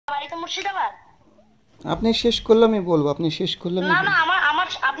বাড়ি তো মুর্শিদাবাদ। আপনি শেষ করলে আমি বলবো, আপনি শেষ করলে আমি না বলবো। না, আমার আমার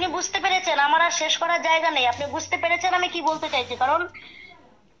আপনি বুঝতে পেরেছেন, আমার আর শেষ করার জায়গা নেই। আপনি বুঝতে পেরেছেন আমি কি বলতে চাইছি, কারণ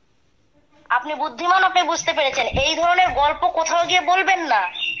আপনি বুদ্ধিমান, আপনি বুঝতে পেরেছেন। এই ধরনের গল্প কোথাও গিয়ে বলবেন না।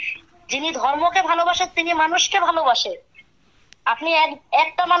 যিনি ধর্মকে ভালোবাসে তিনি মানুষকে ভালোবাসে। আপনি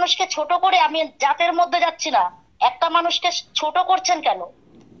একটা মানুষকে ছোট করে, আমি জাতের মধ্যে যাচ্ছি না, একটা মানুষকে ছোট করছেন কেন?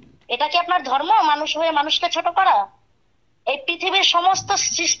 এটা কি আপনার ধর্ম, মানুষ হয়ে মানুষকে ছোট করা? এই পৃথিবীর সমস্ত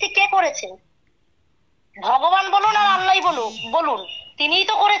সৃষ্টি কে করেছে? ভগবান বলুন আর আল্লাহ বলুন বলুন, তিনিই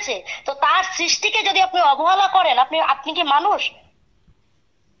তো করেছে। তো তার সৃষ্টিকে যদি আপনি অবহেলা করেন, আপনি কি মানুষ?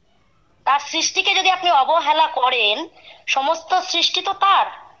 তার সৃষ্টিকে যদি আপনি অবহেলা করেন, সমস্ত সৃষ্টি তো তার।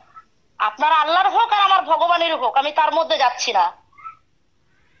 আপনার আল্লাহর হোক আর আমার ভগবানের হোক, আমি তার মধ্যে যাচ্ছি না,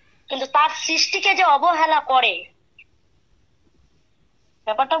 কিন্তু তার সৃষ্টিকে যে অবহেলা করে,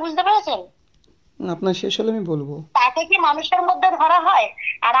 ব্যাপারটা বুঝতে পেরেছেন? আপনার শেষ হলে আমি বলবো। তাকে কি মানুষের মধ্যে ধরা হয়?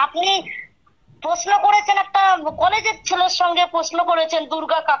 আর আপনি প্রশ্ন করেছেন, একটা কলেজের ছেলের সঙ্গে প্রশ্ন করেছেন,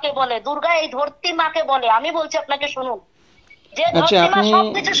 দুর্গা কাকে বলে? দুর্গা এই ধরতি মাকে বলে। আমি বলছি আপনাকে, শুনুন, যে আচ্ছা, ধরতি মা আপনি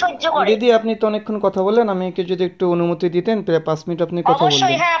সবকিছু সহ্য করে। দিদি আপনি তো অনেকক্ষণ কথা বললেন, আমি যদি একটু অনুমতি দিতেন, প্রায় 5 মিনিট আপনি কথা অবশ্যই,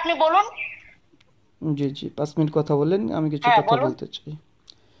 বললেন। হ্যাঁ আপনি বলুন। জি জি, 5 মিনিট কথা বললেন, আমি কিছু হ্যাঁ কথা বলুন। বলতে চাই।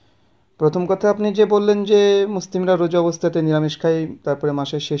 প্রথম কথা, আপনি যে বললেন যে মুসলিমরা রোজা অবস্থাতে নিরামিষ খায়, তারপরে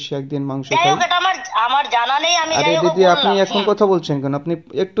মাসের শেষে একদিন মাংস যাই খায়। হোক, এটা আমার আমার জানা নেই, আমি আরে যাই হোক দিদি, আপনি বললাম। এখন কথা বলছেন কেন? আপনি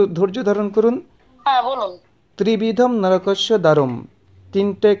একটু ধৈর্য ধারণ করুন। হ্যাঁ বলুন। ত্রিবিধম নরকস্য দ্বারম,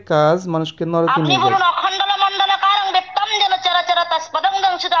 3টে কাজ মানুষকে নরকে আপনি নিয়ে যায়। বলুন, অখণ্ডল মণ্ডল কারং বেত্তম যেন চরাচর তস্পদং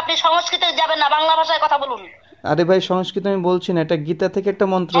দংশিত। আপনি সংস্কৃতে যাবেন না, বাংলা ভাষায় কথা বলুন। আরে ভাই, সংস্কৃত আমি বলছি না, এটা গীতা থেকে একটা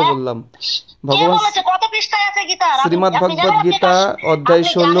মন্ত্র হ্যাঁ? বললাম। কে ভগবান বলেছে? কত পৃষ্ঠায় আছে গীতার? শ্রীমদ্ আপনি ভগবত জানেন আপনি গীতা অধ্যায়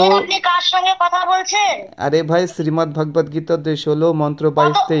আপনি 16। জানেন আপনি কার সঙ্গে কথা বলছেন? আরে ভাই, শ্রীমদ্ ভগবত গীতা অধ্যায় 16 মন্ত্র কত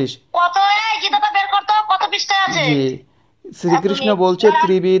 22-23। কত এই গীতাটা বের করতে হবে, কত পৃষ্ঠায় আছে? জি, এক শ্রীকৃষ্ণ মিনিট বলছে দাঁড়ান,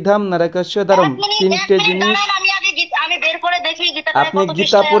 ত্রিবিধাম নরকস্য দ্বারম, এক মিনিট 3টে জিনিস। দাঁড়ান, আমি আগে আমি বের করে দেখি গীতাটা আপনি কত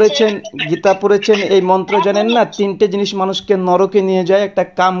গীতা পৃষ্ঠায় আছে। পড়েছেন, গীতা পড়েছেন, এই মন্ত্র এক জানেন না? মিনিট। 3টে জিনিস মানুষকে নরকে নিয়ে যায়, একটা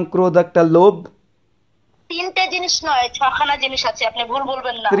কাম, ক্রোধ, একটা লোভ। 3টে জিনিস নয়, 6খানা জিনিস আছে, আপনি ভুল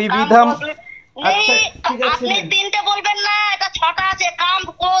বলবেন না। কাম, ত্রিবিধাম। ক্রোধ, নেই। আচ্ছা ঠিক আছে, আপনি 3টে বলবেন না, এটা 6টা আছে। কাম,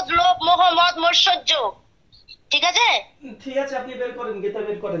 ক্রোধ, লোভ, মোহ, মদ, মৈশ্বর্য। ঠিক আছে? ঠিক আছে, আপনি বের করেন, গীতা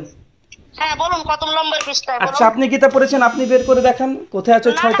বের করেন। হ্যাঁ বলুন, কত নম্বর পৃষ্ঠায় আচ্ছা, বলুন। আপনি গীতা পড়েছেন, আপনি বের করে দেখান কোথায় আছে।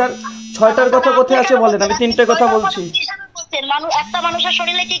 না, না, ছয়টার কথা আপনি কোথায় আছে কেন বলেন, বলছেন? আমি আপনি 3টে কথা 6টার বলছি। কিসের বলছেন? একটা মানুষের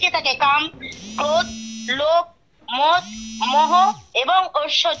শরীরে কি কি থাকে? কাম, ক্রোধ, লোভ, মদ, মোহ এবং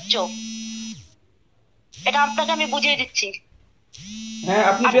ঐশ্বর্য। এটা আপনাকে আমি বুঝিয়ে দিচ্ছি। হ্যাঁ,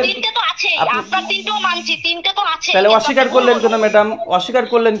 আপনি আর বের 3টে তো আছে, আপনার 3টেও মানছি, 3টে তো আছে। তাহলে কিন্তু অস্বীকার আপনি ভুল করলেন কেন বলছেন। ম্যাডাম? অস্বীকার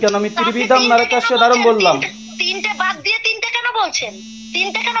করলেন কেন? আমি তো আপনি ত্রিবিধাম 3টে কেন নরকস্য দ্বারম বলছেন? বললাম। 3টে বাদ দিয়ে 3টে কেন বলছেন?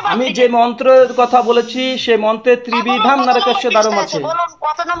 3টে কেন বাদ আমি যে দিলেন? মন্ত্রের কথা বলেছি, সেই মন্ত্রে হ্যাঁ, বলুন, ত্রিবিধাম কত নম্বর নরকস্য দ্বারম পৃষ্ঠায় আছে আছে। বলুন,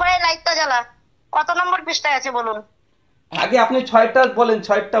 কত নম্বরে লাইটটা জ্বালা, কত নম্বর পৃষ্ঠায় আছে বলুন। আগে আপনি 6টা বলেন,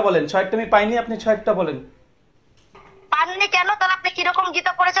 6টা বলেন। 6টা আমি পাইনি, আপনি 6টা বলেন। পাননি কেন? তাহলে আপনি কিরকম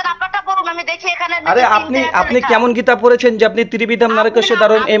গীতা পড়েছেন আপনারটা বলুন, আমি দেখি এখানে। আরে আপনি কেমন গীতা পড়েছেন যে আপনি ত্রিবিধাম নরকস্য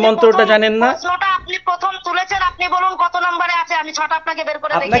দ্বারম এই মন্ত্রটা জানেন না? প্রশ্নটা আপনি প্রথম তুলেছেন, আপনি বলুন কত নম্বরে আছে, আমি 6টা আপনাকে বের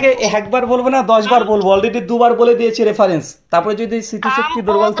করে আপনাকে দেখি। একবার বলবো না, 10 বার বলবো? অলরেডি 2বার বলে দিয়েছি রেফারেন্স। তারপরে যদি স্মৃতিশক্তি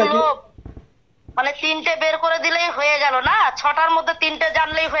দুর্বল থাকে। মানে 3টে বের করে দিলেই হয়ে গেল না? 6টার মধ্যে 3টে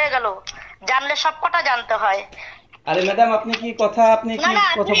জানলেই হয়ে গেল? জানলে সবকটা জানতে হয়। আরে ম্যাডাম, আপনি কি কথা না না,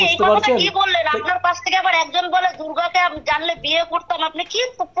 বুঝতে এই কথাটা পারছেন? কি বললেন? আপনার পাশ থেকে আবার একজন বলে দুর্গাকে আমি জানলে বিয়ে করতাম। আপনি কি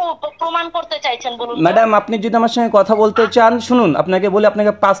প্রমাণ করতে চাইছেন বলুন তো? ম্যাডাম, আপনি যদি আমার সঙ্গে কথা বলতে চান, শুনুন, আপনাকে বলে,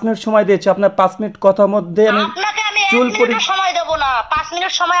 আপনাকে 5 মিনিট সময় দিয়েছি। আপনার 5 মিনিট কথার মধ্যে আমি আপনাকে আমি 1 চুল পরি। মিনিটও সময় দেবো না। 5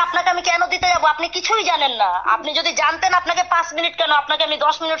 মিনিট সময় আপনাকে আমি কেন দিতে যাবো? আপনি কিছুই জানেন না। আপনি যদি জানতেন, আপনাকে 5 মিনিট কেন, আপনাকে আমি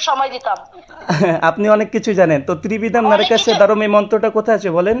 10 মিনিট সময় দিতাম। আপনি অনেক কিছু জানেন তো। ত্রিবিধাম অনেক নরকস্য কিছু। দ্বারম এই মন্ত্রটা কোথায় আছে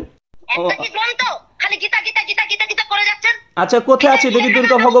বলেন? একটা কি গ্রন্থ? খালি গীতা গীতা গীতা গীতা গীতা করে যাচ্ছেন। আচ্ছা, কোথায় আছে? দেবী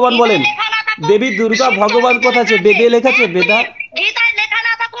দুর্গা ভগবান বলেন। দেবী দুর্গা ভগবান কোথায় আছে? বেদে লেখা আছে? বেদা গীতায় লেখা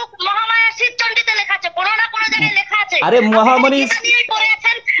না থাকুক, মহামায়া শিবচণ্ডীতে লেখা আছে, কোনো না কোনো জায়গায় লেখা আছে। আরে আপনি মহামারী। গীতা নিয়েই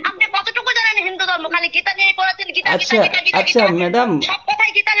পড়েছেন। আপনি কতটুকু জানেন হিন্দু ধর্ম? খালি গীতা নিয়েই পড়েছেন। গীতা গীতা আচ্ছা গীতা গীতা আচ্ছা গীতা। ম্যাডাম, সব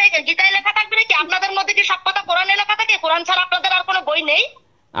কথাই গীতায় লেখা থাকবে নাকি? আপনাদের মধ্যে কি সব কথা কোরআনে লেখা থাকে? কোরআন ছাড়া আপনাদের আর কোনো বই নেই?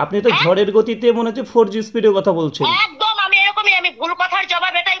 আপনি তো ঝড়ের গতিতে মনে হচ্ছে 4G স্পিডে কথা বলছেন। একদম, আমি এরকমই। আমি ভুল কথার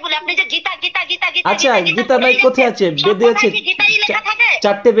জবাব এটাই বলি। আপনি যে গীতা গীতা গীতা গীতা আচ্ছা, গীতা নাই বলেই কোথায় যাচ্ছেন। আছে? সব বেদে আছে। কথাই কি গীতায় লেখা থাকে?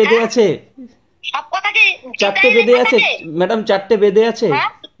 4টে বেদে আছে। সব কথা কি 4টে গীতায় বেদে লেখা আছে থাকে? ম্যাডাম, 4টে বেদে আছে। হ্যাঁ?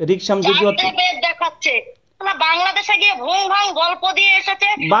 রিকসাম যুগ। 4টে বেদ দেখাচ্ছে। না, বাংলাদেশে গিয়ে ভুং ভাং গল্প দিয়ে এসেছে।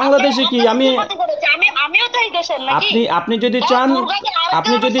 বাংলাদেশে কি? আমিও তো এই দেশের নাকি? আপনি যদি চান,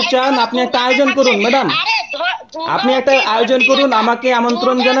 আপনি একটা আয়োজন করুন ম্যাডাম। আপনি একটা আয়োজন করুন, আমাকে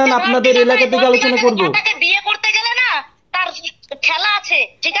আমন্ত্রণ জানান, আপনাদের এলাকা থেকে আলোচনা করব। বিয়ে করতে গেলে না তার খেলা আছে,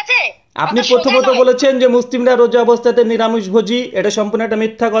 ঠিক আছে? আপনি প্রথমত বলেছেন যে মুসলিমরা রোজা অবস্থাতে নিরামিষভোজী, এটা সম্পূর্ণ একটা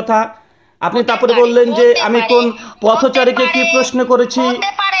মিথ্যা কথা। আপনি তারপরে বললেন যে আমি কোন পথচারীকে কি প্রশ্ন করেছি।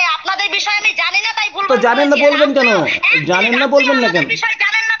 হতে পারে, আপনাদের বিষয় আমি জানি না তাই ভুলভাল তো জানেন না বলবেন কেন? জানেন না বলবেন না কেন? বিষয়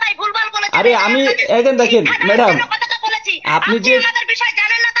জানেন না তাই ভুলভাল বলেছেন। আরে আমি এখন দেখেন ম্যাডাম, আপনি যে আপনাদের বিষয়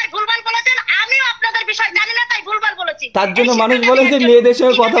জানেন না তাই ভুলভাল বলেছেন, আমিও আপনাদের বিষয় জানি না তাই ভুলভাল বলেছি। তার জন্য মানুষ বলে যে মেয়েদের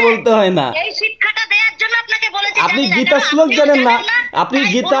সঙ্গে কথা বলতে হয় না। এই শিক্ষাটা দেওয়ার জন্য আপনাকে বলেছি। আপনি গীতার শ্লোক জানেন না? আপনি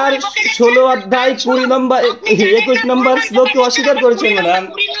গীতার 16 অধ্যায় 20 নম্বর 21 নম্বর শ্লোককে অস্বীকার করেছেন ম্যাডাম।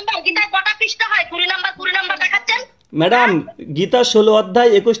 20 নম্বর গীতায় কটা পৃষ্ঠা হয়? 20 নম্বর দেখাচ্ছেন ম্যাডাম, গীতা 16 অধ্যায়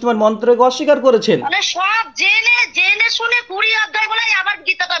 21 নম্বর মন্ত্রকে অস্বীকার করেছেন। মানে সব জেনে জেনে শুনে 20 অধ্যায় বলে আবার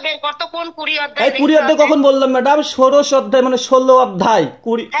গীতাটা বের করতে। কোন 20 অধ্যায়? এই 20 অধ্যায় কখন বললাম ম্যাডাম? 16 অধ্যায় মানে 16 অধ্যায়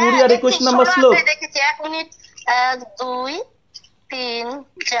 20 আর 21 নম্বর শ্লোক। দেখেছি, 1 মিনিট। 1 2 3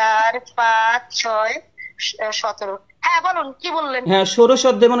 4 5 6 17। হ্যাঁ বলুন, কি বললেন? হ্যাঁ 16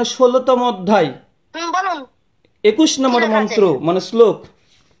 অধ্যায় মানে 16তম অধ্যায় বলুন। 21 নম্বর মন্ত্র মানে শ্লোক।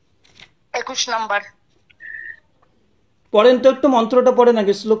 21 নম্বর পড়েন তো একটু, মন্ত্রটা পড়েন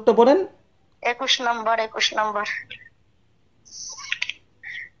আগে, শ্লোকটা পড়েন। 21 নম্বর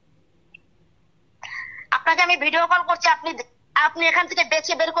আপনাকে আমি ভিডিও কল করছি, আপনি এখান থেকে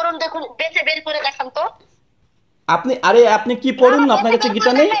বেছে বের করুন, দেখুন বেছে বের করে দেখান তো। আপনি কি পড়ুন না? আপনার কাছে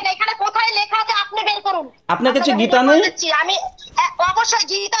গীতা নেই? এখানে কোথায় লেখা আছে আপনি বের করুন। আপনার কাছে গীতা নেই? আমি অবশ্যই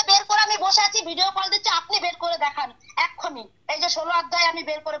গীতা বের করে আমি বসে আছি, ভিডিও কল দিচ্ছি, আপনি বের করে দেখান এক্ষুনি। এই যে 16 অধ্যায় আমি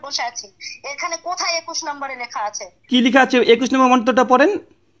বের করে বসে আছি, এখানে কোথায় 21 নম্বরে লেখা আছে? কি লেখা আছে? 21 নম্বর মন্ত্রটা পড়েন।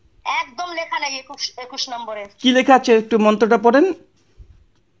 একদম লেখা নাই 21 নম্বরে। কি লেখা আছে একটু মন্ত্রটা পড়েন।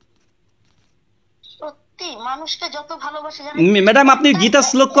 সত্যি মানুষকে যত ভালোবাসে ম্যাডাম, আপনি গীতা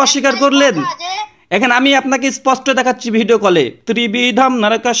শ্লোককে অস্বীকার করলেন। এখন আমি আপনাকে স্পষ্ট দেখাচ্ছি ভিডিও কলে। ত্রিবিধম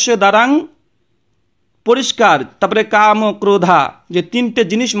নরকাস্য দ্বারাং, পরিষ্কার। তারপরে কাম ও ক্রোধা, যে 3টে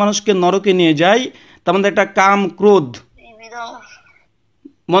জিনিস মানুষকে নরকে নিয়ে যায়, তার মধ্যে একটা কাম ক্রোধ।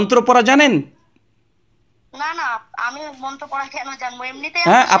 মন্ত্র পড়া জানেন? না না, আমি মন্ত্র পড়া কেন জানবো? এমনিতে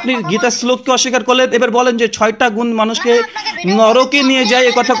হ্যাঁ, আপনি গীতা শ্লোককে অস্বীকার করলেন। এবার বলেন যে 6টা গুণ মানুষকে নরকে নিয়ে যায়,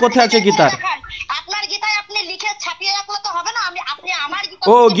 এ কথা কোথায় আছে গীতার? আপনার গীতায় আপনি লিখে ছাপিয়ে রাখলে তো হবে না। আপনি আমার গীতা।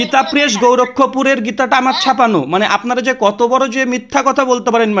 ও, গীতা প্রেস গৌরক্ষপুরের গীতাটা আমার ছাপানো। মানে আপনারা যে কত বড় যে মিথ্যা কথা বলতে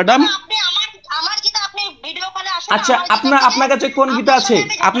পারেন ম্যাডাম। আপনি আমার গীতা আপনি ভিডিও কলে আসুন। আচ্ছা, আপনার কাছে কোন গীতা আছে?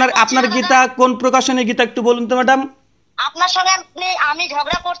 আপনার গীতা কোন প্রকাশনের গীতা একটু বলুন তো ম্যাডাম। আপনার সঙ্গে আমি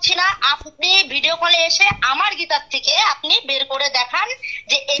ঝগড়া করছি না, আপনি ভিডিও কলে এসে আমার গীতার থেকে আপনি বের করে দেখান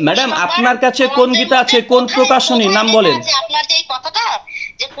যে ম্যাডাম, আপনার কাছে কোন গীতা আছে, কোন প্রকাশনী নাম বলেন। আপনার যে এই কথাটা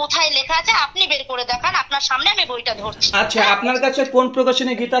যে কোথায় লেখা আছে আপনি বের করে দেখান, আপনার সামনে আমি বইটা ধরছি। আচ্ছা, আপনার কাছে কোন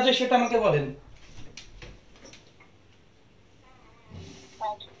প্রকাশনী গীতা আছে সেটা আমাকে বলেন।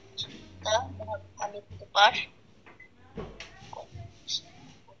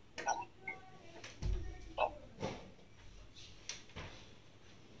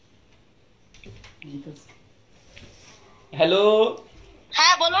 হ্যালো,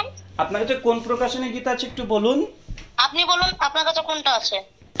 হ্যাঁ বলুন। আপনার কাছে কোন প্রকাশনী গীতা আছে একটু বলুন। আপনি বলুন আপনার কাছে কোনটা আছে।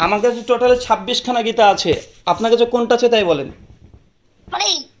 আমার কাছে টোটাল 26 খানা গীতা আছে। আপনার কাছে কোনটা আছে তাই বলেন। মানে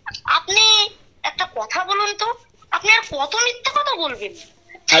আপনি একটা কথা বলুন তো, আপনি আর কত মিথ্যা কথা বলবেন?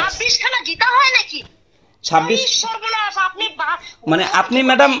 26 খানা গীতা হয় নাকি? 26 সর্বনাশ। আপনি মানে আপনি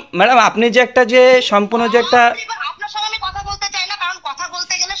ম্যাডাম আপনি যে একটা যে সম্পূর্ণ যে একটা, আপনার সঙ্গে আমি কথা বলতে চাই না, কারণ কথা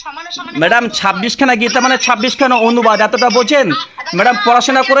বলতে গেলে সমানে সমানে। ম্যাডাম 26 খানা গীতা মানে 26 খানা অনুবাদ, এতটা বোঝেন? ম্যাডাম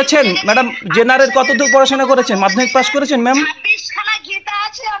পড়াশোনা করেছেন? ম্যাডাম জেনারেল কতদূর পড়াশোনা করেছেন? মাধ্যমিক পাস করেছেন ম্যাম? 26 খানা গীতা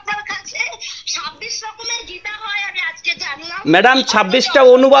আছে আপনার কাছে? 26 রকমের গীতা হয় আমি আজকে জানলাম। ম্যাডাম 26টা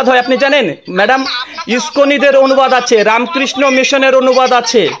অনুবাদ হয় আপনি জানেন? ম্যাডাম ইসকনিদের অনুবাদ আছে, রামকৃষ্ণ মিশনের অনুবাদ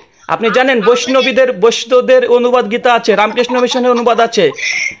আছে, আপনি জানেন? বৈষ্ণবদের অনুবাদ গীতা আছে, রামকৃষ্ণ মিশনের অনুবাদ আছে,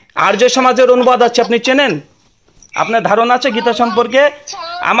 আর্য সমাজের অনুবাদ আছে, আপনি চেনেন? আপনার ধারণা আছে গীতা সম্পর্কে?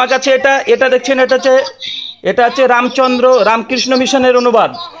 আমার কাছে এটা দেখছেন, এটা হচ্ছে রামকৃষ্ণ মিশনের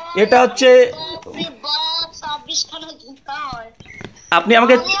অনুবাদ। এটা হচ্ছে আপনি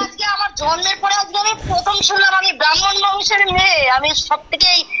আমাকে আজকে আমার জন্মের পরে আজকে আমি প্রথম শুনলাম, আমি ব্রাহ্মণ বংশের মেয়ে, আমি সব থেকে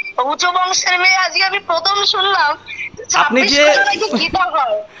উচ্চ বংশের মেয়ে, আজকে আমি প্রথম শুনলাম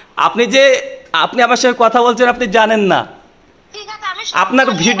আপনি আমার সঙ্গে কথা বলছেন, আপনি জানেন না।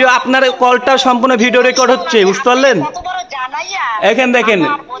 আপনার কলটা সম্পূর্ণ ভিডিও রেকর্ড হচ্ছে, বুঝতে পারলেন? এখন দেখেন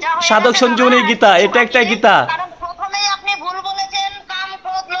সাধক সঞ্জীবনী গীতা, এটা একটা গীতা। প্রথমেই আপনি ভুল বলেছেন, কাম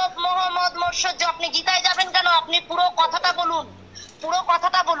ক্রোধ লোভ মোহ মদ মৎসর্য। আপনি গীতায় যাবেন কেন? আপনি পুরো কথাটা বলুন।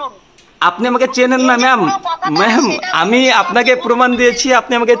 আপনি আমাকে চেনেন না ম্যাম। আমি আপনাকে প্রমাণ দিয়েছি,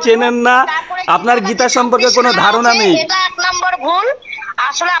 আপনি আমাকে চেনেন না, আপনার গীতা সম্পর্কে কোনো ধারণা নেই। এটা 1 নম্বর ভুল।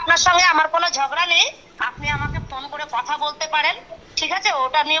 আসলে আপনার সঙ্গে আমার কোনো ঝগড়া নেই, আপনি আমাকে ফোন করে কথা বলতে পারেন, ঠিক আছে,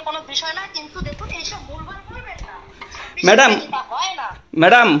 ওটা নিয়ে কোনো বিষয় না, কিন্তু দেখুন এইসব ভুলভাল বলবেন না ম্যাডাম, হয় না।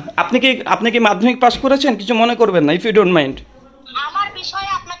 ম্যাডাম আপনি কি মাধ্যমিক পাস করেছেন? কিছু মনে করবেন না, ইফ ইউ ডোন্ট মাইন্ড। আমার বিষয়ে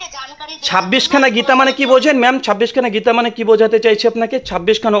আপনাকে জানকারি 26খানা গীতা মানে কি বোঝেন ম্যাম? 26খানা গীতা মানে কি বোঝাতে চাইছি আপনাকে?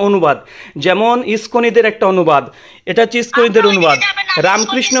 26খানা অনুবাদ, যেমন ইস্কনিদের একটা অনুবাদ, এটা হচ্ছে ইস্কনিদের অনুবাদ,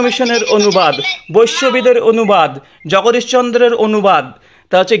 রামকৃষ্ণ মিশনের অনুবাদ, বৈষ্ণবীদের অনুবাদ, জগদীশচন্দ্রের অনুবাদ,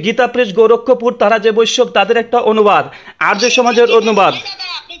 তা হচ্ছে গীতা প্রেস গোরক্ষপুর, তারা যে বৈষ্ণব তাদের একটা অনুবাদ, আর্য সমাজের অনুবাদ।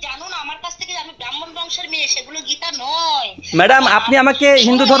 আপনি জানুন আমার কাছ থেকে, আমি ব্রাহ্মণ বংশের মেয়ে, সেগুলো গীতা নয়। ম্যাডাম, আপনি আমাকে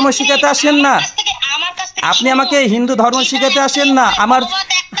হিন্দু ধর্ম শিখাতে আসেন না, আপনি আমাকে হিন্দু ধর্ম শিখাতে আসেন না। আমার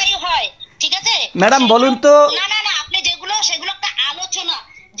একটাই হয়, ঠিক আছে ম্যাডাম বলুন তো। না না না, আপনি যেগুলো সেগুলো একটা আলোচনা,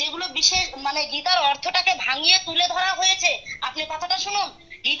 যেগুলো বিশেষ মানে গীতার অর্থটাকে ভাঙিয়ে তুলে ধরা হয়েছে, আপনি কথাটা শুনুন,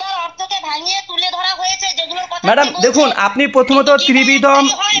 গীতার অর্থকে ভাঙিয়ে তুলে ধরা হয়েছে যেগুলোর কথা। ম্যাডাম দেখুন, আপনি প্রথমত ত্রিবিধম,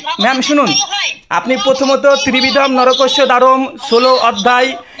 ম্যাম শুনুন, আপনি প্রথমত ত্রিবিধম নরকস্য দ্বারম 16 অধ্যায়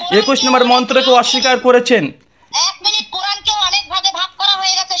 21 নম্বর মন্ত্রকে অস্বীকার করেছেন। এক মিনিট, কোরআনকে অনেক ভাগে ভাগ করা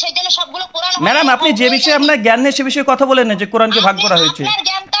হয়ে গেছে, সেই জন্য সবগুলো কোরআন। ম্যাডাম, আপনি যে বিষয়ে আপনার জ্ঞান নেই সে বিষয়ে কথা বলেন না, যে কোরআনকে ভাগ করা হয়েছে। আপনার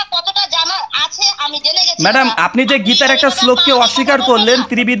জ্ঞানটা কতটা জানা আছে আমি জেনে গেছি। ম্যাডাম, আপনি যে গীতার একটা শ্লোককে অস্বীকার করলেন,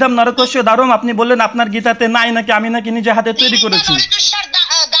 ত্রিবিধম নরকস্য দ্বারম, আপনি বললেন আপনার গীতাতে নাই, নাকি আমি নাকি নিজে হাতে তৈরি করেছি।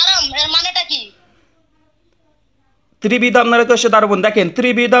 দারম এর মানেটা কি? ত্রিবিধম নরকস্য দ্বারম, দেখেন,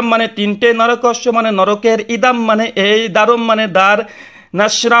 ত্রিবিধম মানে তিনটে, নরকস্য মানে নরকের, ইদাম মানে এই, দ্বারম মানে দ্বার,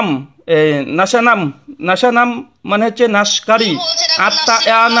 নাশরাম নাশানাম মানে হচ্ছে নাশকারী, আত্মা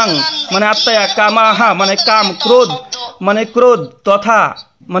আনাং মানে আত্মা, কামাহা মানে কাম, ক্রোধ মানে ক্রোধ, তথা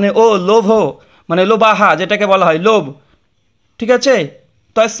মানে ও, লোভ মানে লোবাহা যেটাকে বলা হয় লোভ, ঠিক আছে,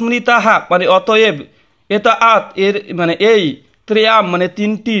 তস্মৃতাহা মানে অতএব, এটা আত এর মানে এই, ত্রেয়াম মানে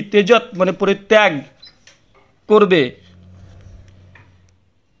তিনটি, তেজত মানে পরিত্যাগ করবে।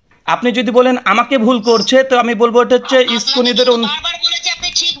 আপনি যদি বলেন আমাকে ভুল করছে, তো আমি বলবো এটা হচ্ছে ইস্কনিদের। বারবার বলেছি আপনি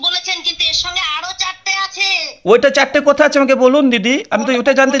ঠিক বলেছেন, কিন্তু এর সঙ্গে আরো 4টে আছে। ওইটা 4টে কোথায় আছে আমাকে বলুন দিদি, আমি তো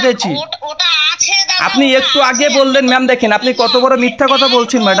ওটা জানতে চাইছি। ওটা আছে দাদা, আপনি একটু আগে বললেন ম্যাম, দেখেন আপনি কত বড় মিথ্যা কথা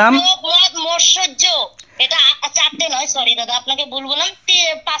বলছেন ম্যাডাম। মৎসর্য, এটা 4টে নয়, সরি দাদা আপনাকে ভুল বললাম,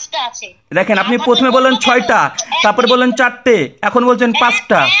 5টা আছে। দেখেন, আপনি প্রথমে বললেন 6টা, তারপরে বললেন 4টে, এখন বলছেন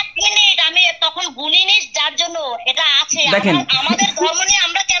 5টা। এক মিনিট, আমি তখন গুনিনি, যার জন্য এটা আছে। দেখেন, আমাদের ধর্ম নিয়ে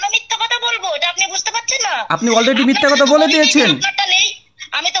আমরা কেন মিথ্যা কথা বলবো, এটা আপনি বুঝতে পারছেন না? আপনি অলরেডি মিথ্যা কথা বলে দিয়েছেন। আপনারটা নেই,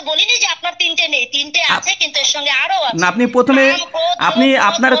 আমি তো বলিনি যে আপনার 3টে নেই, 3টে আছে, কিন্তু এর সঙ্গে আরো আছে। না, আপনি প্রথমে, আপনি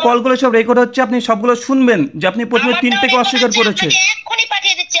আপনার কলগুলো সব রেকর্ড হচ্ছে, আপনি সবগুলো শুনবেন, যে আপনি প্রথমে 3টেকে অস্বীকার করেছে। এক্ষুনি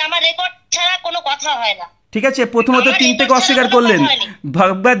পাঠিয়ে দিচ্ছি, আমার রেকর্ড ছাড়া কোনো কথা হয় না। ঠিক আছে, প্রথমত 3টেকে অস্বীকার করলেন,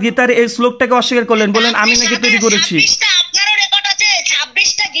 ভগবদ গীতার এই শ্লোকটাকে অস্বীকার করলেন, বললেন আমি নাকি তৈরি করেছি। আপনারও রেকর্ড আছে,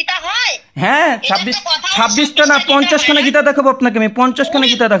 26টা গীতা হয়। হ্যাঁ, 26টা না, 50খানা গীতা দেখাবো আপনাকে, আমি 50খানা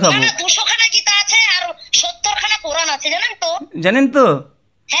গীতা দেখাবো। 200খানা গীতা আছে আর 70খানা কোরআন আছে, জানেন তো? জানেন তো?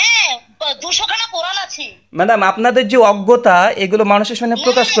 হ্যাঁ, 200খানা কোরআন আছে। ম্যাডাম, আপনাদের যে অজ্ঞতা, এগুলো মানুষের সামনে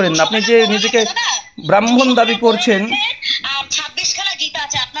প্রকাশ করেন না। আপনি যে নিজেকে ব্রাহ্মণ দাবি করছেন। আর 26খানা গীতা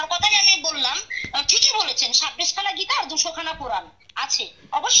আছে, আপনার কথাই আমি বললাম, ঠিকই বলেছেন, 26খানা গীতা আর 200খানা কোরআন আছে,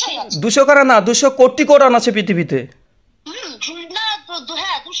 অবশ্যই আছে। 200খানা না, 200 কোটি কোরআন আছে পৃথিবীতে। না,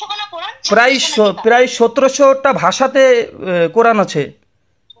 হ্যাঁ, 200খানা কোরআন, প্রায় 1700টা ভাষাতে কোরআন আছে।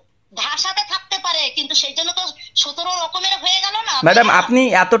 ভাষাতে থাকতে পারে, কিন্তু সেই জন্য তো 17 রকমের হয়ে গেল না। ম্যাডাম, আপনি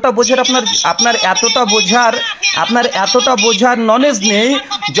এতটা বোঝার, আপনার এতটা বোঝার নলেজ নেই,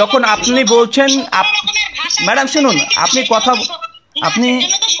 যখন আপনি বলছেন। ম্যাডাম শুনুন, আপনি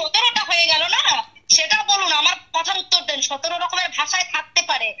 17টা হয়ে গেল না, সেটা বলুন, আমার কথার উত্তর দেন। 17 রকমের ভাষায় থাকতে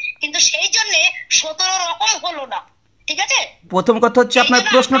পারে, কিন্তু সেই জন্য 17 রকম হলো না, ঠিক আছে? প্রথম কথা হচ্ছে, আপনার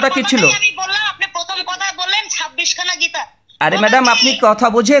প্রশ্নটা কি ছিল? আমি বললাম, আপনি প্রথম কথা বললেন 26খানা গীতা। আরে ম্যাডাম, আপনি কথা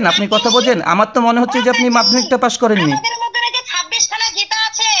বোঝেন, আমার তো মনে হচ্ছে যে আপনি মাধ্যমিকটা পাস করেননি। আমাদের মধ্যে নাকি 26খানা গীতা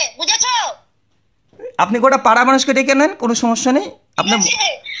আছে, বুঝেছো? আপনি গোটা পাড়া মানুষকে ডেকে নেন, কোনো সমস্যা নেই। আপনি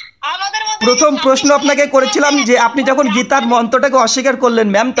আমাদের মধ্যে প্রথম প্রশ্ন আপনাকে করেছিলাম যে আপনি যখন গীতার মন্ত্রটাকে অস্বীকার করলেন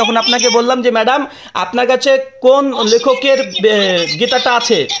ম্যাম, তখন আপনাকে বললাম যে ম্যাডাম, আপনার কাছে কোন লেখকের গীতাটা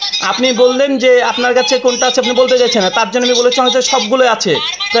আছে? আপনি বললেন যে আপনার কাছে কোনটা আছে আপনি বলতে চাইছেন না, তার জন্য আমি বলেছি আমার কাছে সবগুলো আছে,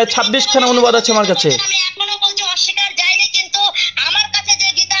 প্রায় 26খানা অনুবাদ আছে আমার কাছে। আমি এখনো বলছি অস্বীকার যায়নি, কিন্তু আমার কাছে যে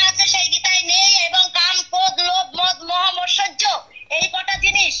গীতা আছে সেই গীতায় নেই, এবং কাম, ক্রোধ, লোভ, মদ, মোহ, মৎসর্য, এই কটা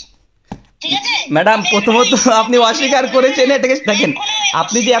জিনিস, ঠিক আছে? ম্যাডাম, প্রথমত আপনি অস্বীকার করেছেন, এটাকে দেখেন,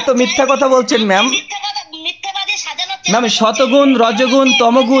 আপনি যে এত মিথ্যা কথা বলছেন ম্যাম। মিথ্যাবাদী সাজানো ম্যাম, শতগুণ, রজগুণ,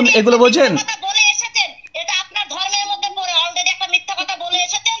 তমগুণ এগুলো বোঝেন? বলে এসেছেন, এটা আপনার ধর্মের মধ্যে পড়ে অলরেডি একটা মিথ্যা কথা বলে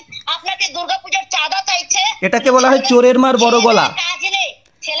এসেছেন। আপনাকে দুর্গাপূজার চাঁদা চাইছে, এটাকে বলা হয় চোরের মার বড় গলা। কাজ নেই,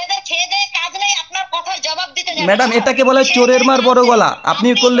 ছেলেদের খেয়ে দেয় কাজ নেই, আপনার কথার জবাব দিতে যাবে। ম্যাডাম, এটাকে বলা হয় চোরের মার বড় গলা। আপনি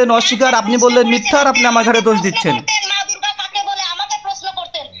করলেন অস্বীকার, আপনি বললেন মিথ্যা, আর আপনি আমার ঘরে দোষ দিচ্ছেন। মা দুর্গা কাকে বলে আমাকে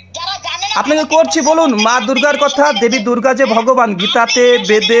আপনাকে করছি, বলুন মা দুর্গার কথা। দেবী দুর্গা যে ভগবান, গীতাতে,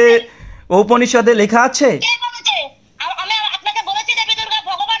 বেদে, উপনিষদে লেখা আছে। কে বলেছে? আমি আপনাকে বলেছি দেবী দুর্গা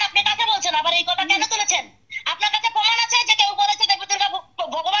ভগবান, আপনি কাকে বলছেন? আবার এই কথা কেন তুলেছেন? আপনার কাছে প্রমাণ আছে যে কেউ বলেছে দেবী দুর্গা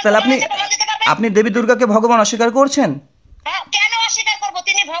ভগবান? তাহলে আপনি প্রমাণ দিতে পারবেন? আপনি দেবী দুর্গাকে ভগবান অস্বীকার করছেন? হ্যাঁ, কেন অস্বীকার করব?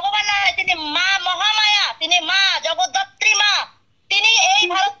 তিনি ভগবান নয়, তিনি মা মহামায়া, তিনি মা জগদ্ধাত্রী মা। তিনি এই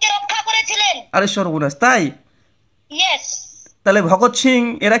ভারতকে রক্ষা করেছিলেন। আরে সর্বনাশ, তাই? ইয়েস। তাহলে ভগৎ সিং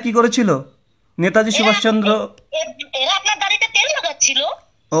এরা কি করেছিল? নেতাজি সুভাষচন্দ্র। এরা আপনার দাড়িতে তেল লাগাচ্ছিল।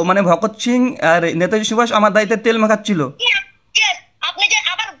 ও মানে ভগৎ সিং আর নেতাজি সুভাষ আমার দায়িত্বে তেল মাখাচ্ছিল। Yes, আপনি যে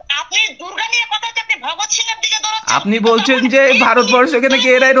আবার আপনি দুর্গা নিয়ে কথা হচ্ছে, আপনি ভগৎ সিং এর দিকে দৌড়াচ্ছেন। আপনি বলছেন যে ভারতবর্ষকে নাকি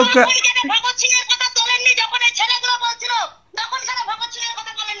এরাই রক্ষা। তখন কেন ভগৎ সিং এর কথা তোলেননি? যখন এই ছেলেগুলো বলছিল তখন কেন ভগৎ সিং এর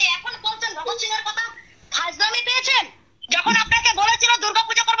কথা বলেননি? এখন বলছেন ভগৎ সিং এর কথা। ফাজলামি পেয়েছেন? যখন আপনাকে বলেছিল দুর্গা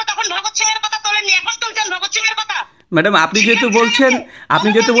পূজা করবে তখন ভগৎ সিং এর কথা তোলেননি, এখন তুলছেন ভগৎ সিং এর কথা। ম্যাডাম আপনি যেহেতু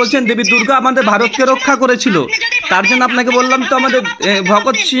বলছেন দেবী দুর্গা আমাদের ভারতকে রক্ষা করেছিল, তার জন্য আপনাকে বললাম তো আমাদের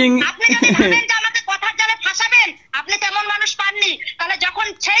ভগৎ সিং। আপনি যদি ভাবেন যে আমাকে কথার জালে ফাঁসাবেন, আপনি তেমন মানুষ পাননি। তাহলে যখন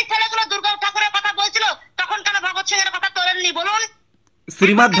সেই ছেলেগুলো দুর্গা ঠাকুরের কথা বলছিল তখন কেন ভগৎ সিং এর কথা তোলেননি বলুন?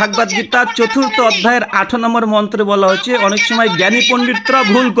 শ্রীমদ্ ভাগবত গীতার ৪র্থ অধ্যায়ের ৮ নম্বর মন্ত্রে বলা হচ্ছে অনেক সময় জ্ঞানী পণ্ডিতরা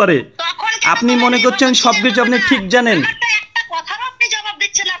ভুল করে। আপনি মনে করছেন সবকিছু আপনি ঠিক জানেন। একটা কথারও আপনি জবাব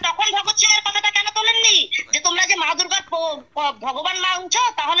দিচ্ছেন না। তখন ভগৎ সিং এর কথাটা কেন তোলেননি? যে তোমরা যে মা দুর্গার ভগবান মানছো,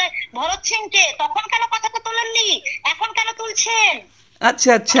 তাহলে ভরত সিং কে তখন কেন কথাটা তোলেননি? এখন কেন তুলছেন? আচ্ছা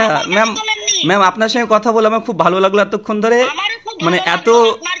আচ্ছা ম্যাম আপনার সঙ্গে কথা বলে আমার খুব ভালো লাগলো এতক্ষণ ধরে। আমারও খুব মানে ভালো এত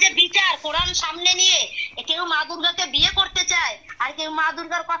লাগলো। আপনার যে বিচার কোরআন সামনে নিয়ে কেউ মা দুর্গাকে বিয়ে করতে চায় আর কেউ মা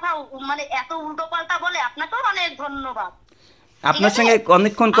দুর্গার কথা মানে এত উল্টো পাল্টা বলে, আপনাকেও অনেক ধন্যবাদ। আপনার সঙ্গে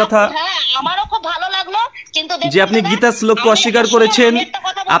অনেকক্ষণ কথা। হ্যাঁ, আমারও খুব ভালো লাগলো। কিন্তু যে আপনি গীতা শ্লোককে অস্বীকার করেছেন,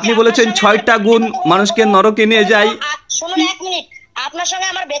 আপনি বলেছেন 6টা গুণ মানুষকে নরকে নিয়ে যায়। শুনুন 1 মিনিট, আপনার সঙ্গে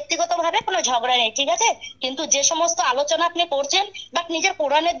আমার ব্যক্তিগতভাবে কোনো ঝগড়া নেই, ঠিক আছে? কিন্তু যে সমস্ত আলোচনা আপনি করছেন বা নিজের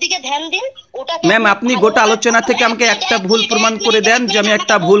কোরআনের দিকে ধ্যান দিন। ওটা ম্যাম আপনি গোটা আলোচনা থেকে আমাকে একটা ভুল প্রমাণ করে দেন যে আমি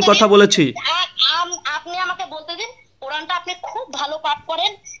একটা ভুল কথা বলেছি। আপনি আমাকে বলতে দিন। কোরআনটা আপনি খুব ভালো পাঠ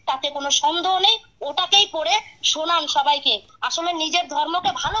করেন, তাতে কোনো সন্দেহ নেই। ওটাকেই পড়ে শোনান সবাইকে। আসলে নিজের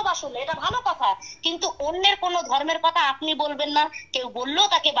ধর্মকে ভালোবাসুন, এটা ভালো কথা, কিন্তু অন্যের কোনো ধর্মের কথা আপনি বলবেন না। কেউ বললেও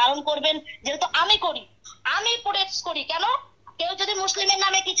তাকে বারণ করবেন। যেহেতু আমি করি, আমি প্রোটেক্ট করি। কেন? কেউ যদি মুসলিমের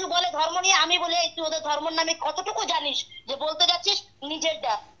নামে কিছু বলে ধর্ম নিয়ে, আমি বলি তুই ওদের ধর্মের নামে কতটুকু জানিস যে বলতে যাচ্ছিস? নিজের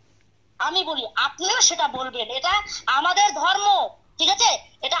দেখ। আমি বলি আপনিও সেটা বলবেন। এটা আমাদের ধর্ম, ঠিক আছে?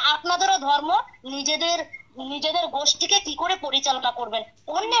 এটা আপনাদেরও ধর্ম। নিজেদের গোষ্ঠীকে কি করে পরিচালনা করবেন?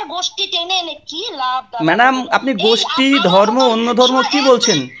 অন্যের গোষ্ঠী টেনে এনে কি লাভ? ম্যাডাম আপনি গোষ্ঠী, ধর্ম, অন্য ধর্ম কি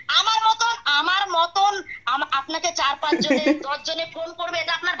বলছেন? আমার মতন আপনাকে 4-5 জনে 10 জনে ফোন করবে,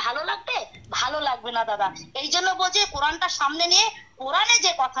 এটা আপনার ভালো লাগবে? ভালো লাগবে না দাদা। এই জন্য বলছি কোরআনটা সামনে নিয়ে কোরআনে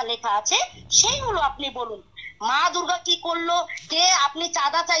যে কথা লেখা আছে সেইগুলো আপনি বলুন। মা দুর্গা কি করলো, কে আপনি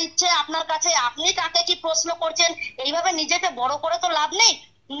চাঁদা চাইছে আপনার কাছে, আপনি কাকে কি প্রশ্ন করছেন? এইভাবে নিজেকে বড় করে তো লাভ নেই।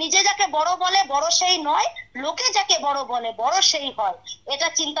 নিজে যাকে বড় বলে বড় সেই নয়, লোকে যাকে বড় বলে বড় সেই হয়। এটা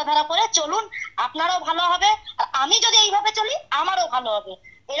চিন্তাধারা করে চলুন, আপনারও ভালো হবে। আর আমি যদি এইভাবে চলি আমারও ভালো হবে।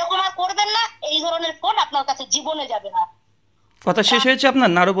 এরকম আর করবেন না। এই ধরনের ফোন আপনার কাছে জীবনে যাবে না। কথা শেষ হয়েছে আপনার,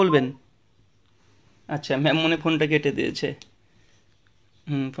 না আরো বলবেন? আচ্ছা ম্যাম মনে ফোনটা কেটে দিয়েছে।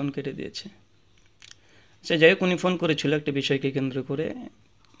 ফোন কেটে দিয়েছে। আচ্ছা যাই হোক, উনি ফোন করেছিল একটা বিষয়কে কেন্দ্র করে।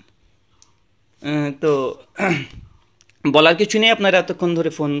 তো বলার কিছু নেই, আপনারা এতক্ষণ ধরে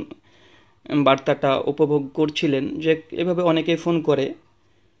ফোন বার্তাটা উপভোগ করছিলেন যে এভাবে অনেকেই ফোন করে।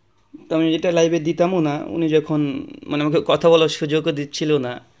 তো আমি যেটা লাইভে দিতামও না, উনি যখন মানে আমাকে কথা বলার সুযোগও দিচ্ছিল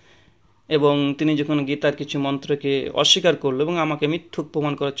না, এবং তিনি যখন গীতার কিছু মন্ত্রকে অস্বীকার করলো এবং আমাকে মিথ্যুক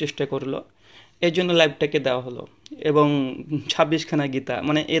প্রমাণ করার চেষ্টা করলো, এর জন্য লাইভটাকে দেওয়া হলো। এবং 26খানা গীতা,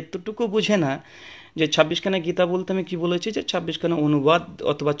 মানে এতটুকু বুঝে না যে 26খানা গীতা বলতে আমি কি বলেছি, যে 26খানা অনুবাদ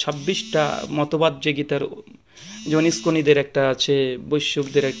অথবা 26টা মতবাদ যে গীতার, যেমন ইস্কনিদের একটা আছে,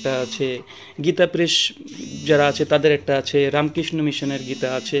 বৈষ্ণবদের একটা আছে, গীতা প্রেস যারা আছে তাদের একটা আছে, রামকৃষ্ণ মিশনের গীতা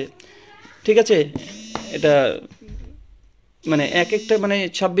আছে, ঠিক আছে? এটা মানে এক একটা মানে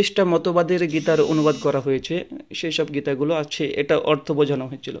 26টা মতবাদের গীতার অনুবাদ করা হয়েছে, সেই সব গীতাগুলো আছে, এটা অর্থ বোঝানো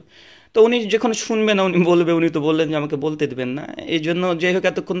হয়েছিল। তো উনি যখন শুনবেন না, উনি বলবে, উনি তো বললেন যে আমাকে বলতে দেবেন না, এই জন্য যাই হোক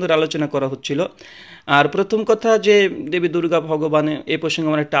এতক্ষণ ধরে আলোচনা করা হচ্ছিল। আর প্রথম কথা যে দেবী দুর্গা ভগবান, এই প্রসঙ্গে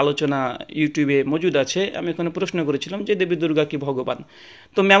আমার একটা আলোচনা ইউটিউবে মজুদ আছে। আমি এখানে প্রশ্ন করেছিলাম যে দেবী দুর্গা কি ভগবান?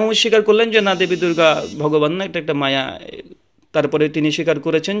 তো ম্যামও স্বীকার করলেন যে না, দেবী দুর্গা ভগবান না, এটা একটা মায়া। তারপরে তিনি স্বীকার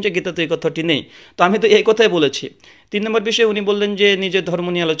করেছেন যে গীতাতে এই কথাটি নেই। তো আমি তো এই কথাই বলেছি। 3 নম্বর বিষয়ে উনি বললেন যে নিজের ধর্ম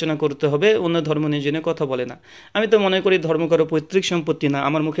নিয়ে আলোচনা করতে হবে, অন্য ধর্ম নিয়ে জেনে কথা বলে না। আমি তো মনে করি ধর্ম কারো পৈতৃক সম্পত্তি না।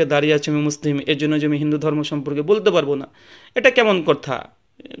 আমার মুখে দাঁড়িয়ে আছে আমি মুসলিম, এর জন্য যে আমি হিন্দু ধর্ম সম্পর্কে বলতে পারবো না, এটা কেমন কথা?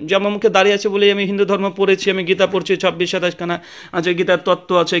 যে আমার মুখে দাঁড়িয়ে আছে বলেই আমি হিন্দু ধর্ম পড়েছি, আমি গীতা পড়ছি 26-27 খানা আছে, গীতার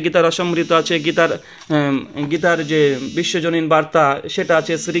তত্ত্ব আছে, গীতার অসমৃত আছে, গীতার যে বিশ্বজনীন বার্তা সেটা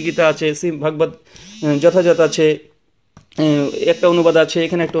আছে, শ্রীগীতা আছে, শ্রী ভাগবত যথাযথ আছে, একটা অনুবাদ আছে,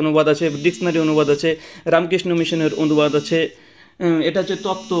 এখানে একটা অনুবাদ আছে, ডিকশনারি অনুবাদ আছে, রামকৃষ্ণ মিশনের অনুবাদ আছে, এটা হচ্ছে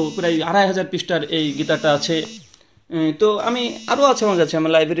তত্ত্ব, প্রায় 2500 পৃষ্ঠার এই গীতাটা আছে। তো আমি আরও আছে আমার কাছে,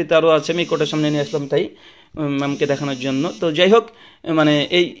 আমার লাইব্রেরিতে আরও আছে, আমি কোটার সামনে নিয়ে আসলাম তাই ম্যামকে দেখানোর জন্য। তো যাই হোক, মানে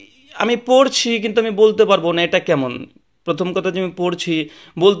এই আমি পড়ছি কিন্তু আমি বলতে পারবো না এটা কেমন। প্রথম কথা যে আমি পড়ছি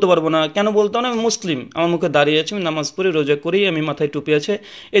বলতে পারবো না, কেন বলতে পারবো না? আমি মুসলিম, আমার মুখে দাঁড়িয়ে আছে, আমি নামাজ পড়ি, রোজা করি, আমি মাথায় টুপি আছে,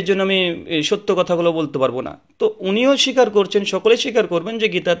 এর জন্য আমি এই সত্য কথাগুলো বলতে পারবো না। তো উনিও স্বীকার করছেন, সকলেই স্বীকার করবেন যে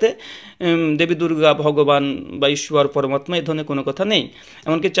গীতাতে দেবী দুর্গা, ভগবান বা ঈশ্বর পরমাত্মা এই ধরনের কোনো কথা নেই।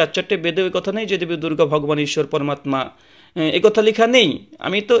 এমনকি 4 বেদে ওই কথা নেই যে দেবী দুর্গা, ভগবান, ঈশ্বর, পরমাত্মা এই কথা লেখা নেই।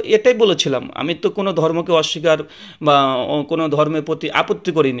 আমি তো এটাই বলেছিলাম, আমি তো কোনো ধর্মকে অস্বীকার বা কোনো ধর্মের প্রতি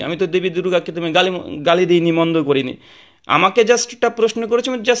আপত্তি করিনি। আমি তো দেবী দুর্গাকে তুমি গালি দিইনি, মন্দ করিনি। আমাকে জাস্ট একটা প্রশ্ন করেছে,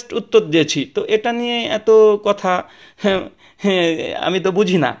 আমি জাস্ট উত্তর দিয়েছি। তো এটা নিয়ে এত কথা, হ্যাঁ, হ্যাঁ, আমি তো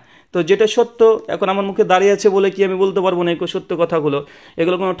বুঝি না। তো যেটা সত্য এখন আমার মুখে দাঁড়িয়ে আছে বলে কি আমি বলতে পারবো না এই সত্য কথাগুলো?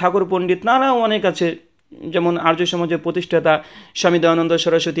 এগুলো কোনো ঠাকুর পণ্ডিত না, অনেক আছে, যেমন আর্য সমাজের প্রতিষ্ঠাতা স্বামী দয়ানন্দ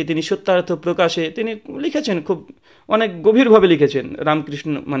সরস্বতী, তিনি সত্যার্থ প্রকাশে তিনি লিখেছেন, খুব অনেক গভীরভাবে লিখেছেন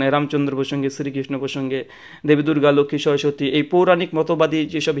রামকৃষ্ণ মানে রামচন্দ্র প্রসঙ্গে, শ্রীকৃষ্ণ প্রসঙ্গে, দেবী দুর্গা, লক্ষ্মী, সরস্বতী, এই পৌরাণিক মতবাদী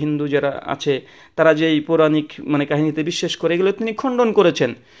যেসব হিন্দু যারা আছে তারা যে এই পৌরাণিক মানে কাহিনীতে বিশ্বাস করে, এগুলো তিনি খণ্ডন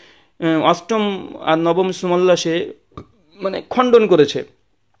করেছেন। অষ্টম আর নবম সুমল্লাসে মানে খণ্ডন করেছে।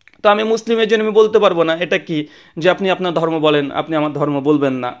 তো আমি মুসলিমের জন্য আমি বলতে পারবো না এটা কি যে আপনি আপনার ধর্ম বলেন, আপনি আমার ধর্ম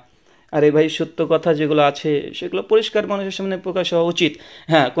বলবেন না। আরে ভাই, সত্য কথা যেগুলো আছে সেগুলো পরিষ্কার মানুষের সামনে প্রকাশ হওয়া উচিত।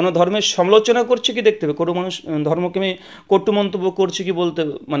 হ্যাঁ, কোনো ধর্মের সমালোচনা করছে কি দেখতে হবে, কোনো মানুষ ধর্মকে আমি কটু মন্তব্য করছি কি বলতে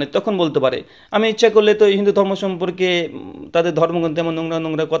মানে তখন বলতে পারে। আমি ইচ্ছা করলে তো হিন্দু ধর্ম সম্পর্কে তাদের ধর্মগ্রন্থে এমন নোংরা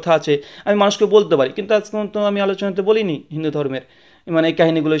নোংরা কথা আছে আমি মানুষকে বলতে পারি, কিন্তু আজকে তো আমি আলোচনাতে বলিনি হিন্দু ধর্মের মানে এই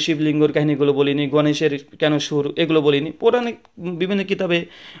কাহিনীগুলো, শিবলিঙ্গর কাহিনীগুলো বলিনি, গণেশের কেন সুর এগুলো বলিনি। পৌরাণিক বিভিন্ন কিতাবে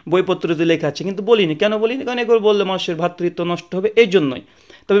বইপত্রতে লেখা আছে, কিন্তু বলিনি। কেন বলিনি? কারণ এগুলো বললে মানুষের ভ্রাতৃত্ব নষ্ট হবে, এই জন্যই।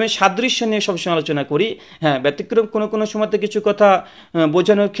 তবে আমি সাদৃশ্য নিয়ে সবসময় আলোচনা করি। হ্যাঁ, ব্যতিক্রম কোনো সময়তে কিছু কথা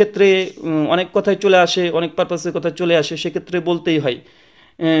বোঝানোর ক্ষেত্রে অনেক কথাই চলে আসে, অনেক পারপাসের কথা চলে আসে, সেক্ষেত্রে বলতেই হয়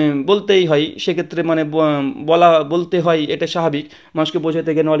সেক্ষেত্রে মানে বলতে হয়, এটা স্বাভাবিক। মানুষকে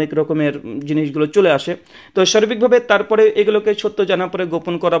বোঝাতে গেলে অনেক রকমের জিনিসগুলো চলে আসে। তো সার্বিকভাবে তারপরে এগুলোকে সত্য জানার পরে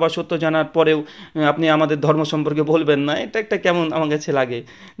গোপন করা বা সত্য জানার পরেও আপনি আমাদের ধর্ম সম্পর্কে বলবেন না, এটা একটা কেমন আমার কাছে লাগে।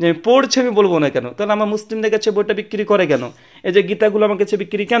 যে পড়ছে আমি বলবো না কেন? তাহলে আমার মুসলিমদের কাছে বইটা বিক্রি করে কেন? এই যে গীতাগুলো আমার কাছে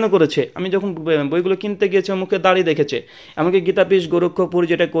বিক্রি কেন করেছে? আমি যখন বইগুলো কিনতে গিয়েছি আমার মুখে দাঁড়িয়ে দেখেছে। এমনকি গীতাপীঠ গোরক্ষপুর,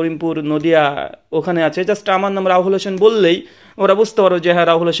 যেটা করিমপুর নদিয়া ওখানে আছে, জাস্ট আমার নাম রাহুল হোসেন বললেই ওরা বুঝতে পারো যে হ্যাঁ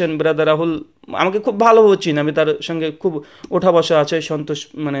রাহুল হোসেন ব্রাদার রাহুল আমাকে খুব ভালোভাবে চিনি, আমি তার সঙ্গে খুব ওঠা বসা আছে। সন্তোষ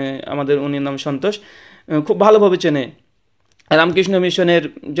মানে আমাদের উনির নাম সন্তোষ, খুব ভালোভাবে চেনে। রামকৃষ্ণ মিশনের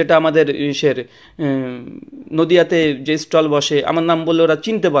যেটা আমাদের ইসের নদিয়াতে যে স্টল বসে, আমার নাম বললে ওরা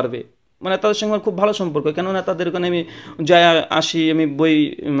চিনতে পারবে। মানে তাদের সঙ্গে আমার খুব ভালো সম্পর্ক, কেননা তাদের ওখানে আমি যায় আসি, আমি বই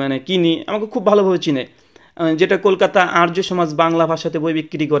মানে কিনি, আমাকে খুব ভালোভাবে চিনে। যেটা কলকাতা আর্য সমাজ বাংলা ভাষাতে বই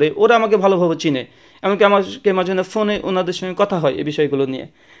বিক্রি করে, ওরা আমাকে ভালোভাবে চিনে। এমনকি আমাকে মাঝে মাঝে ফোনে ওনাদের সঙ্গে কথা হয় এই বিষয়গুলো নিয়ে।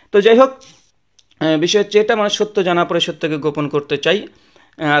 তো যাই হোক, বিষয় হচ্ছে এটা, মানে সত্য জানা পরে সত্যকে গোপন করতে চাই।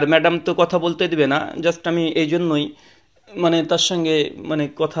 আর ম্যাডাম তো কথা বলতে দিবে না, জাস্ট আমি এই জন্যই মানে তার সঙ্গে মানে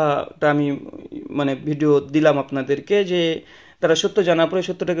কথাটা আমি মানে ভিডিও দিলাম আপনাদেরকে, যে তারা সত্য জানা পরে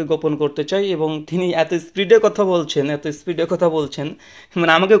সত্যটাকে গোপন করতে চাই। এবং তিনি এত স্পিডে কথা বলছেন,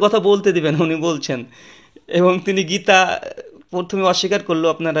 মানে আমাকে কথা বলতে দিবেন উনি বলছেন। এবং তিনি গীতা প্রথমে অস্বীকার করলো,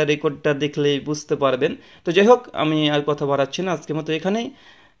 আপনারা রেকর্ডটা দেখলেই বুঝতে পারবেন। তো যাই হোক, আমি আর কথা বাড়াচ্ছি না, আজকের মতো এখানেই।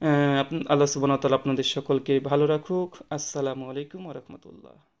 আল্লাহ সুবহানাহু ওয়া তাআলা আপনাদের সকলকে ভালো রাখুক। আসসালামু আলাইকুম ওয়া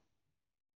রাহমাতুল্লাহ।